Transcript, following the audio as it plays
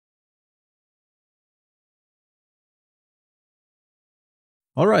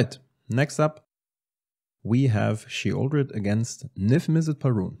Alright, next up we have Sheoldred against Niv-Mizzet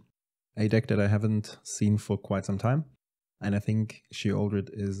Parun, a deck that I haven't seen for quite some time, and I think Sheoldred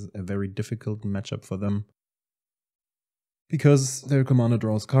is a very difficult matchup for them because their commander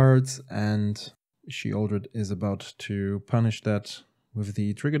draws cards and Sheoldred is about to punish that with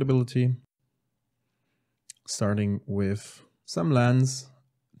the triggered ability, starting with some lands,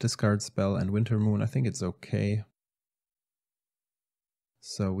 discard spell and Winter Moon. I think it's okay.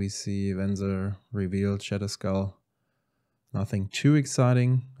 So we see Venser revealed, Shadow Skull. Nothing too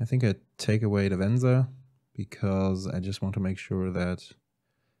exciting. I think I take away the Venser because I just want to make sure that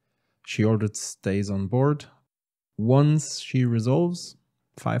Sheoldred stays on board. Once she resolves,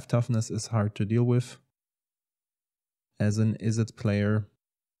 5 toughness is hard to deal with as an Izzet player.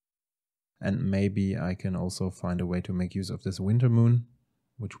 And maybe I can also find a way to make use of this Winter Moon,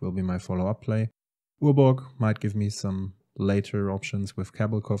 which will be my follow-up play. Urborg might give me some later options with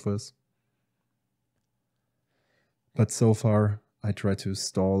Cabal Coffers. But so far, I try to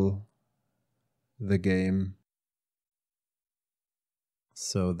stall the game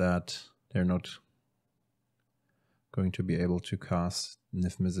so that they're not going to be able to cast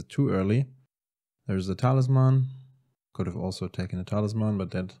Niv-Mizzet too early. There's a Talisman. Could have also taken a Talisman,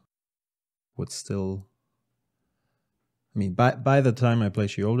 but that would still... I mean, by the time I play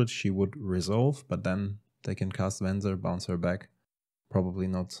Sheoldred, she would resolve, but then they can cast Venser, bounce her back. Probably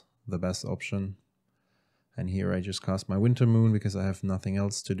not the best option. And here I just cast my Winter Moon because I have nothing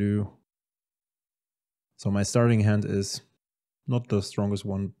else to do. So my starting hand is not the strongest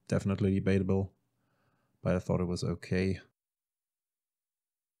one, definitely debatable, but I thought it was okay.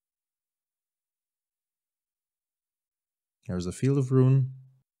 There's a Field of Ruin.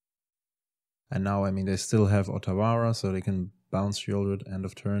 And now, I mean, they still have Otawara, so they can bounce Sheoldred end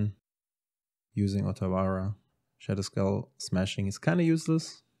of turn using Otawara. Shadow Skull smashing is kind of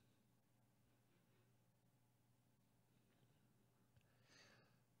useless.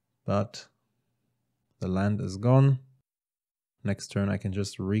 But the land is gone. Next turn I can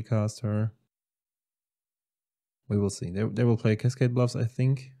just recast her. We will see. They will play Cascade Bluffs, I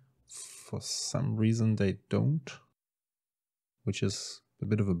think. For some reason they don't, which is a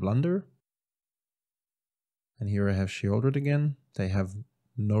bit of a blunder. And here I have Sheoldred again. They have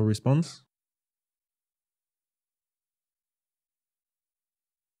no response.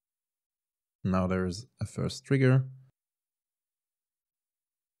 Now there's a first trigger.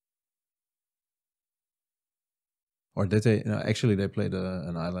 Or did they? No, actually, they played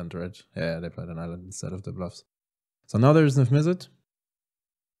an island, right? Yeah, they played an island instead of the bluffs. So now there's Niv-Mizzet.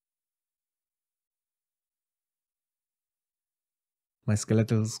 My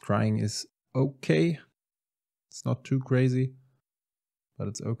Skeletal Scrying is okay. It's not too crazy, but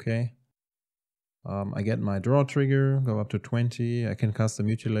it's okay. I get my draw trigger, go up to 20. I can cast a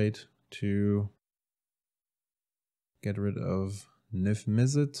Mutilate to get rid of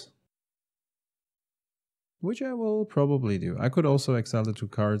Niv-Mizzet, which I will probably do. I could also exile the 2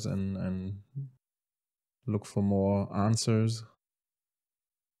 cards and look for more answers.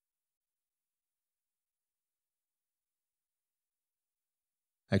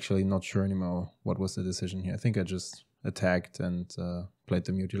 Actually, not sure anymore what was the decision here. I think I just attacked and played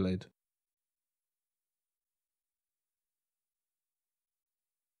the Mutilate.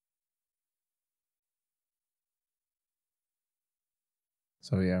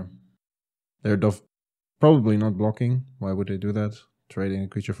 So yeah, they're probably not blocking. Why would they do that? Trading a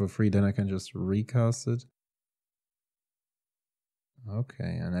creature for free, then I can just recast it.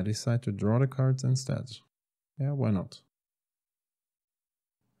 Okay, and I decide to draw the cards instead. Yeah, why not?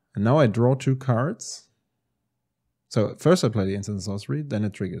 And now I draw 2 cards. So first I play the Instant Sorcery, then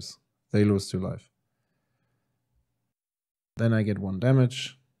it triggers. They lose 2 life. Then I get 1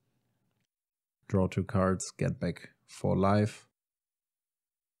 damage. Draw 2 cards, get back 4 life.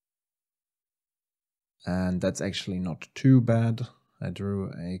 And that's actually not too bad. I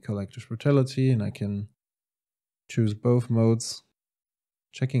drew a Collector's Brutality and I can choose both modes.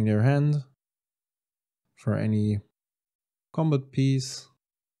 Checking their hand for any combat piece.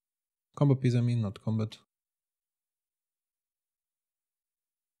 Combat piece, I mean, not combat.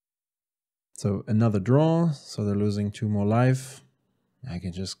 So another draw, so they're losing 2 more life. I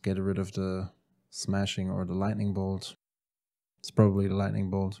can just get rid of the Smashing or the Lightning Bolt. It's probably the Lightning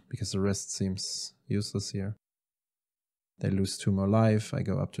Bolt because the rest seems useless here. They lose 2 more life. I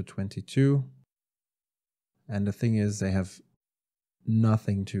go up to 22. And the thing is, they have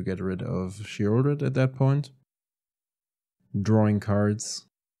nothing to get rid of Sheoldred at that point. Drawing cards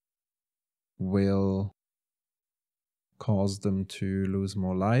will cause them to lose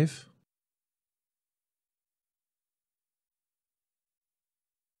more life.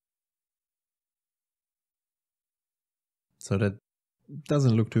 So that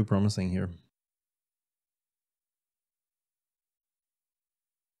doesn't look too promising here.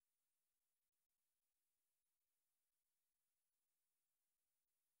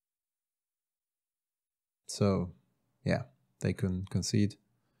 So yeah, they can concede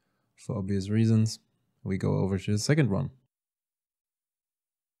for obvious reasons. We go over to the second one.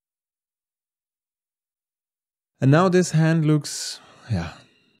 And now this hand looks, yeah,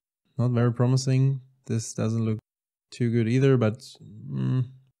 not very promising. This doesn't look too good either, but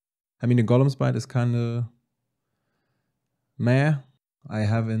I mean, the Golem's Bite is kind of meh. I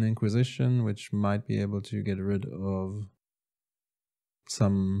have an Inquisition, which might be able to get rid of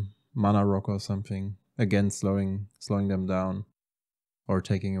some mana rock or something. Again, slowing them down. Or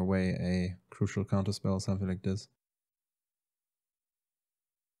taking away a crucial counterspell, something like this.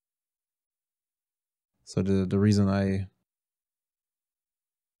 So the reason I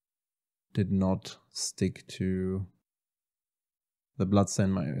did not stick to the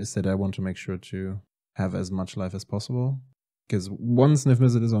Bloodstained Mire is that I want to make sure to have as much life as possible. Because once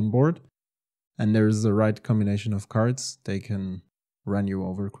Niv-Mizzet is on board, and there is the right combination of cards, they can run you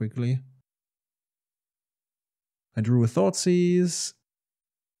over quickly. I drew a Thoughtseize.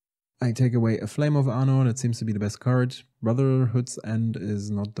 I take away a Flame of Anor, that seems to be the best card. Brotherhood's End is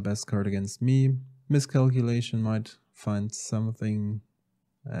not the best card against me. Miscalculation might find something.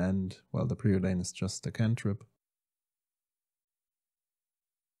 And, well, the Preordain is just a cantrip.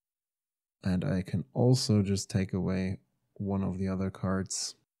 And I can also just take away one of the other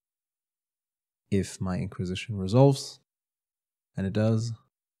cards if my Inquisition resolves. And it does.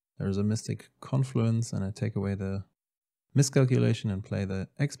 There's a Mystic Confluence, and I take away the Miscalculation and play the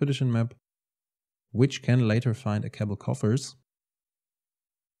Expedition map, which can later find a Cabal Coffers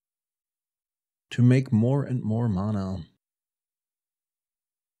to make more and more mana.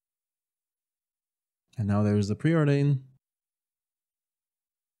 And now there's the Preordain.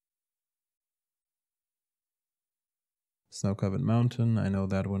 Snow-Covered Mountain, I know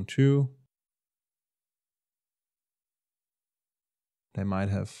that one too. They might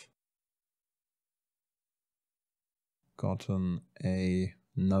have gotten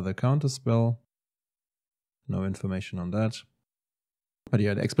another counterspell. No information on that. But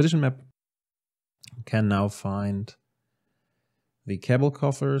yeah, the Expedition map can now find the Cabal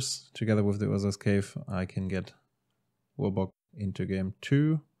Coffers. Together with the Urza's Cave, I can get Warlock into game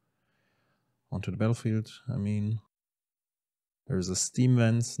 2. Onto the battlefield, I mean. There's a Steam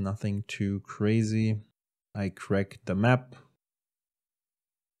Vents, nothing too crazy. I crack the map.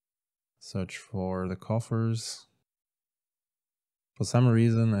 Search for the coffers. For some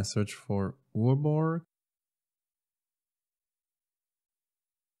reason, I search for Urborg.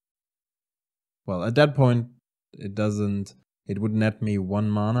 Well, at that point, it would net me 1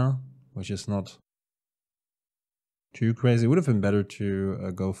 mana, which is not too crazy. It would have been better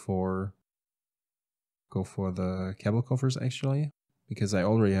to go for the Cabal Coffers, actually, because I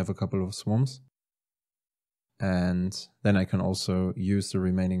already have a couple of Swamps. And then I can also use the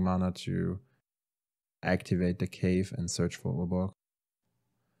remaining mana to activate the cave and search for Urborg.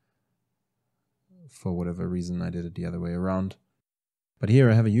 For whatever reason, I did it the other way around. But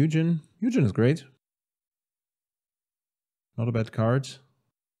here I have a Eugen. Eugen is great. Not a bad card.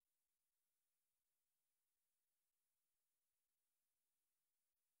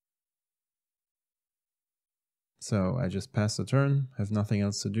 So I just pass the turn, have nothing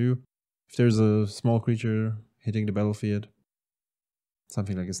else to do. If there's a small creature hitting the battlefield,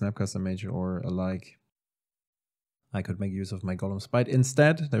 something like a Snapcaster Mage or a like, I could make use of my Golem's Bite.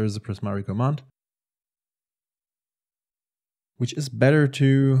 Instead, there is a Prismari Command, which is better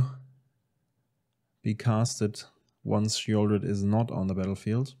to be casted once Sheoldred is not on the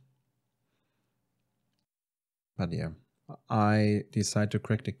battlefield. But yeah, I decide to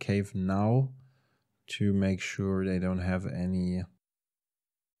crack the cave now to make sure they don't have any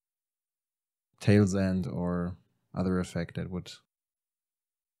Tail's End or other effect that would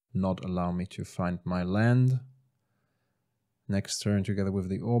not allow me to find my land. Next turn, together with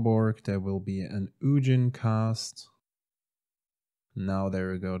the Urborg, there will be an Ugin cast. Now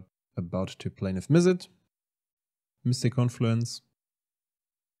they're about to play Niv-Mizzet. Mystic Confluence.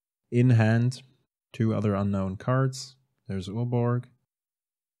 In hand, 2 other unknown cards. There's Urborg.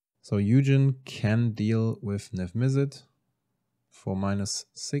 So Eugen can deal with Niv-Mizzet for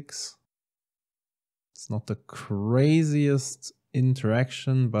 -6. It's not the craziest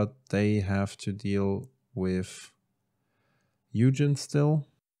interaction, but they have to deal with Eugen still.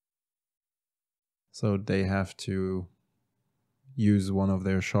 So they have to use one of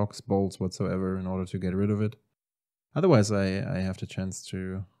their shocks, bolts, whatsoever in order to get rid of it. Otherwise, I have the chance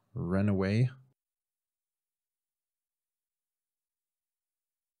to run away.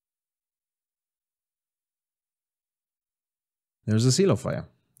 There's a Seal of Fire.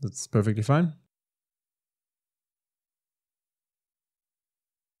 That's perfectly fine.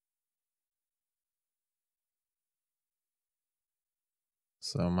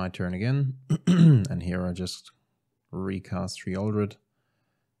 So my turn again. And here I just recast Sheoldred.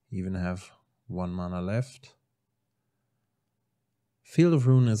 Even have 1 mana left. Field of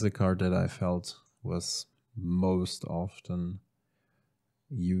Ruin is a card that I felt was most often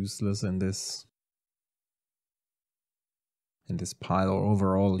useless in this pile, or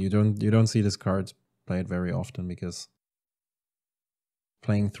overall. You don't see this card played very often because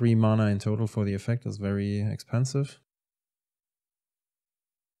playing 3 mana in total for the effect is very expensive.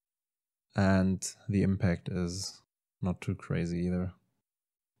 And the impact is not too crazy either,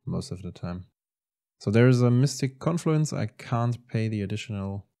 most of the time. So there's a Mystic Confluence. I can't pay the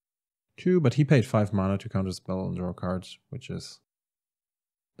additional 2, but he paid 5 mana to counter spell and draw cards, which is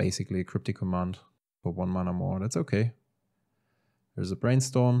basically a Cryptic Command for 1 mana more. That's okay. There's a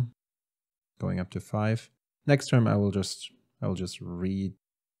Brainstorm going up to 5. Next turn I will just replay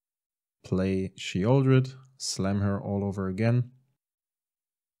Sheoldred, slam her all over again.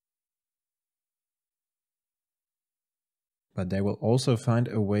 But they will also find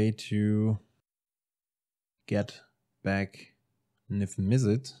a way to get back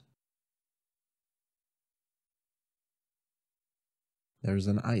Niv-Mizzet. There's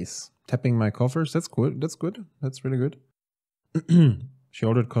an ice. Tapping my coffers. That's good. That's good. That's really good.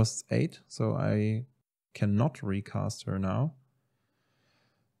 Sheoldred costs 8, so I cannot recast her now.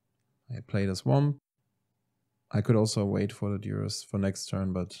 I played a Swamp. I could also wait for the Durus for next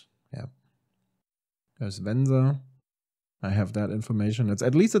turn, but yeah. There's Venza. I have that information. It's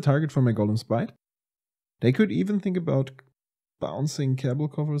at least a target for my Golem Spite. They could even think about bouncing Cabal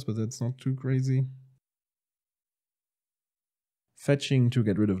Covers, but that's not too crazy. Fetching to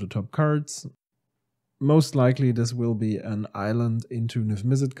get rid of the top cards. Most likely this will be an island into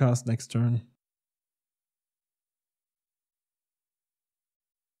Niv-Mizzet cast next turn.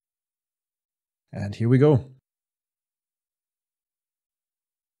 And here we go.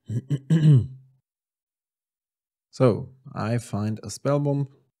 So, I find a Spell Bomb.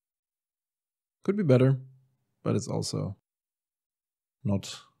 Could be better, but it's also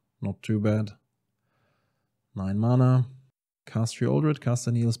not too bad. 9 mana. Cast Sheoldred, cast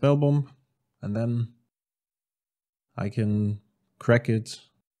a Neil Spell Bomb, and then I can crack it,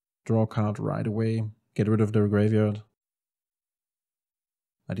 draw a card right away, get rid of their graveyard.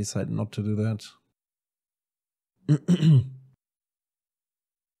 I decide not to do that.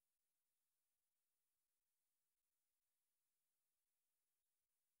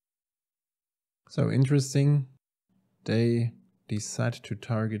 So interesting. They decide to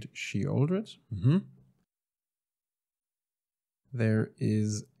target Sheoldred. There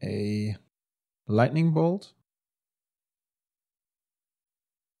is a Lightning Bolt.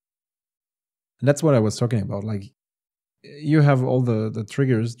 And that's what I was talking about. Like, you have all the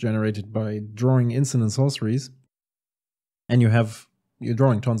triggers generated by drawing instant and sorceries. And you're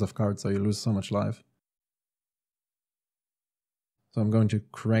drawing tons of cards, so you lose so much life. So I'm going to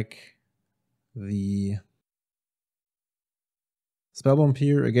crack the Spellbomb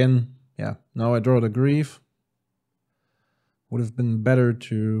here again. Yeah, now I draw the Grief. Would have been better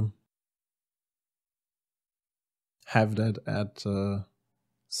to have that at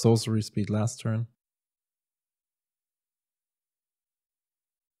sorcery speed last turn.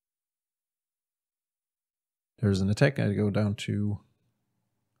 There's an attack. I go down to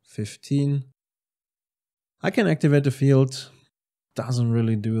 15. I can activate the field. Doesn't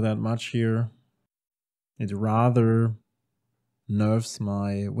really do that much here. It rather nerfs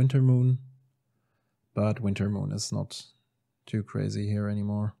my Winter Moon, but Winter Moon is not too crazy here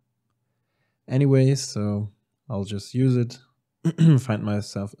anymore. Anyway, so I'll just use it, find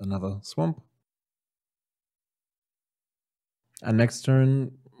myself another Swamp. And next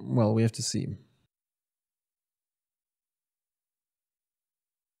turn, well, we have to see.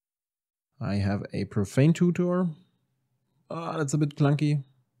 I have a Profane Tutor. That's a bit clunky,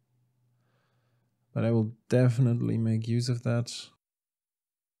 but I will definitely make use of that.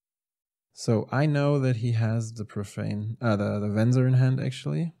 So I know that he has the Profane, the Venser in hand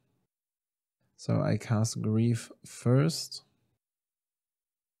actually. So I cast Grief first.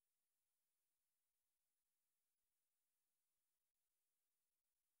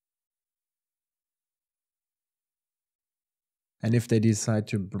 And if they decide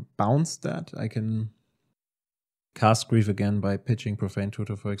to bounce that, I can cast Grief again by pitching Profane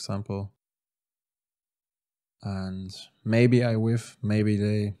Tutor, for example. And maybe I whiff, maybe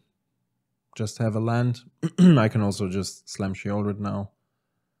they just have a land. I can also just slam Sheoldred now,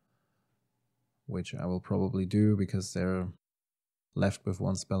 which I will probably do because they're left with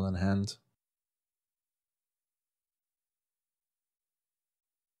one spell in hand.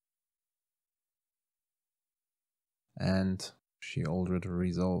 And Sheoldred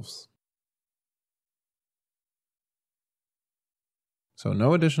resolves. So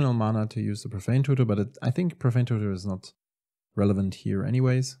no additional mana to use the Profane Tutor, but I think Profane Tutor is not relevant here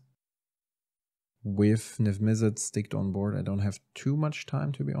anyways. With Niv-Mizzet sticked on board, I don't have too much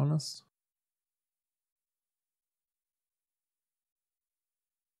time, to be honest.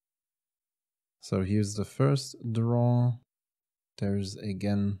 So here's the first draw. There's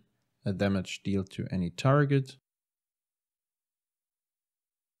again a damage dealt to any target.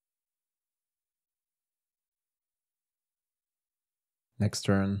 Next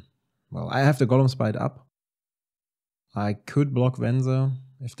turn, well, I have the Golem's Bite up. I could block Venza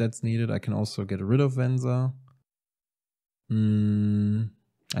if that's needed. I can also get rid of Venza.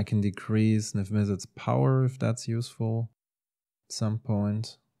 I can decrease Niv-Mizzet's power if that's useful at some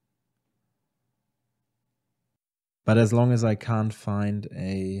point. But as long as I can't find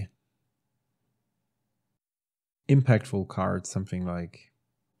a impactful card, something like,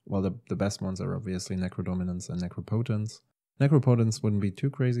 well, the best ones are obviously Necrodominance and Necropotence. Necropotence wouldn't be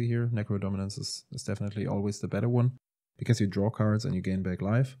too crazy here. Necrodominance is definitely always the better one, because you draw cards and you gain back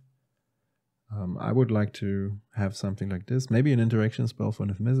life. I would like to have something like this. Maybe an interaction spell for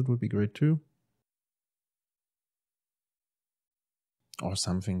Niv-Mizzet would be great too. Or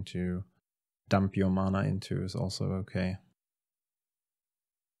something to dump your mana into is also okay.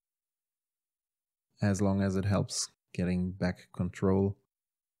 As long as it helps getting back control.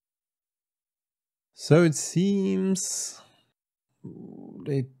 So it seems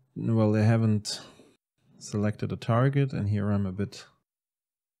they haven't selected a target, and here I'm a bit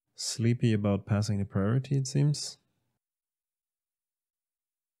sleepy about passing the priority, it seems.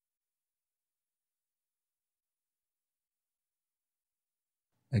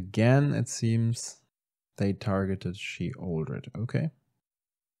 Again, it seems they targeted Sheoldred. Okay.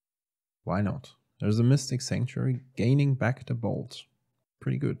 Why not? There's a Mystic Sanctuary gaining back the bolt.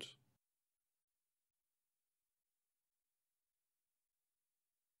 Pretty good.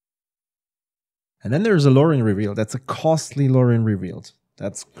 And then there's a Lorien Revealed. That's a costly Lorien Revealed.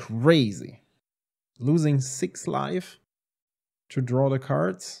 That's crazy. Losing 6 life to draw the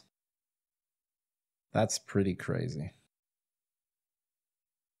cards? That's pretty crazy.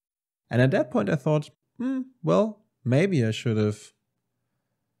 And at that point I thought, well, maybe I should have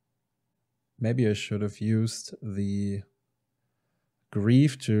used the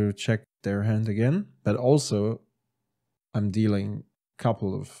Grief to check their hand again, but also I'm dealing a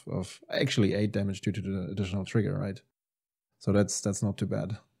couple of actually 8 damage due to the additional trigger, right? So that's not too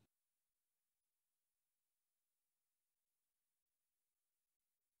bad.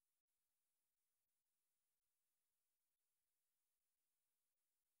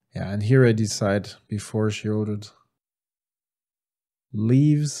 Yeah, and here I decide before Sheoldred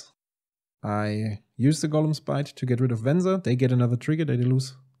leaves, I use the Golem's Bite to get rid of Venza. They get another trigger, they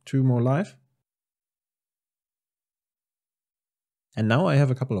lose 2 more life. And now I have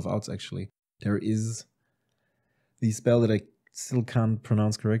a couple of outs actually. There is the spell that I still can't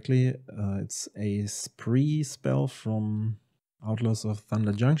pronounce correctly. It's a spree spell from Outlaws of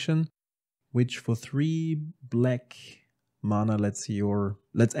Thunder Junction, which for 3 black mana lets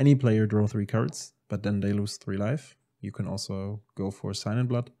any player draw 3 cards, but then they lose 3 life. You can also go for Sign in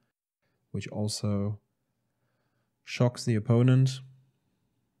Blood, which also shocks the opponent.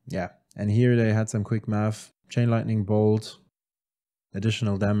 Yeah, and here they had some quick math. Chain Lightning Bolt,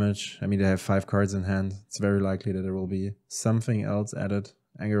 additional damage. I mean, they have 5 cards in hand. It's very likely that there will be something else added.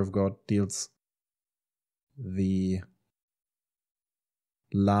 Anger of God deals the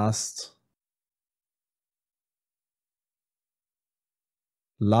last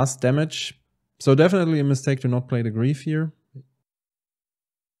damage. So definitely a mistake to not play the Grief here.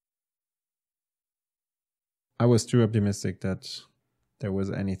 I was too optimistic that there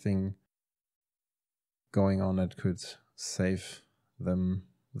was anything going on that could save them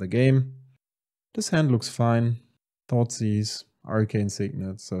the game. This hand looks fine. Thoughtseize, Arcane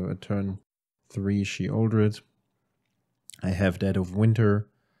Signet, so a turn 3 Sheoldred. I have Dead of Winter.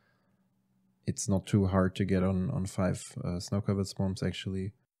 It's not too hard to get on 5 Snow-Covered Swamps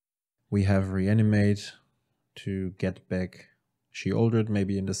actually. We have Reanimate to get back Sheoldred,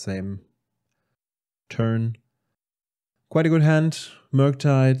 maybe in the same turn. Quite a good hand.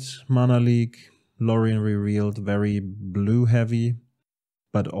 Murktide, Mana Leak, Lorien Revealed, very blue heavy,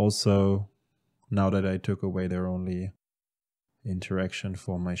 but also now that I took away their only interaction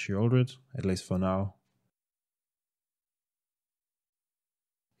for my Sheoldred, at least for now,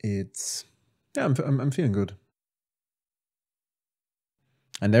 I'm feeling good.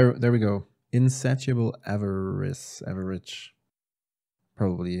 And there we go. Insatiable Average.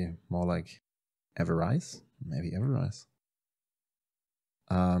 Probably more like Avarice? Maybe Avarice.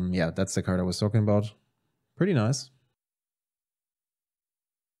 Yeah, that's the card I was talking about. Pretty nice.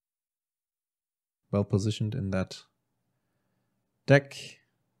 Well positioned in that deck.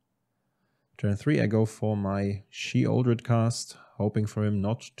 Turn 3, I go for my Sheoldred cast, hoping for him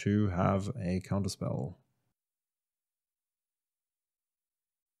not to have a counterspell.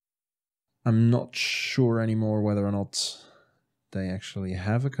 I'm not sure anymore whether or not they actually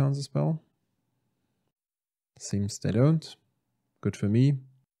have a counterspell. Seems they don't. Good for me.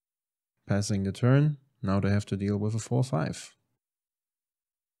 Passing the turn. Now they have to deal with a 4/5.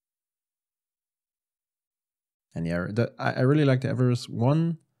 And yeah, I really like the Avarice.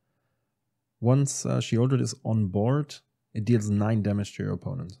 Once Sheoldred is on board, it deals 9 damage to your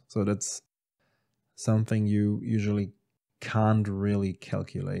opponent. So that's something you usually can't really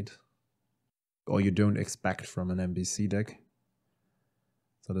calculate, or you don't expect from an MBC deck.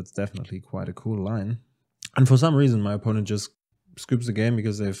 So that's definitely quite a cool line. And for some reason, my opponent just scoops the game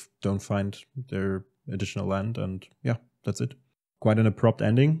because they don't find their additional land. And yeah, that's it. Quite an abrupt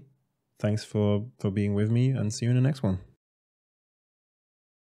ending. Thanks for being with me, and see you in the next one.